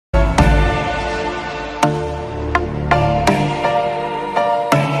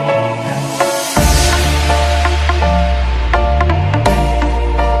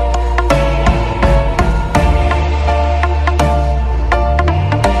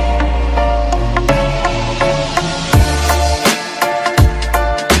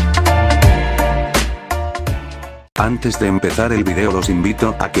Antes de empezar el video los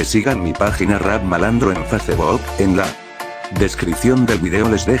invito a que sigan mi página Rap Malandro en Facebook, en la descripción del video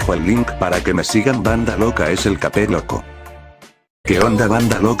les dejo el link para que me sigan. Banda loca es el capé loco. ¿Qué onda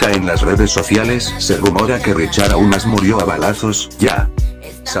banda loca? En las redes sociales se rumora que Richar aún más murió a balazos, ya.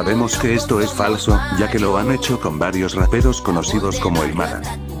 Sabemos que esto es falso, ya que lo han hecho con varios raperos conocidos como Ahumada,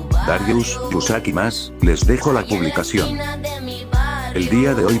 Darius, Yusak y más. Les dejo la publicación. El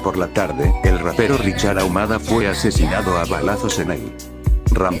día de hoy por la tarde, el rapero Richar Ahumada fue asesinado a balazos en el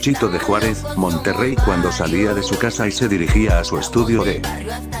ranchito de Juárez, Monterrey, cuando salía de su casa y se dirigía a su estudio de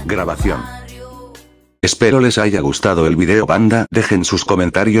grabación. Espero les haya gustado el video banda, dejen sus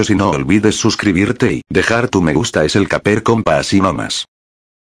comentarios y no olvides suscribirte y dejar tu me gusta. Es el caper compa, así nomás.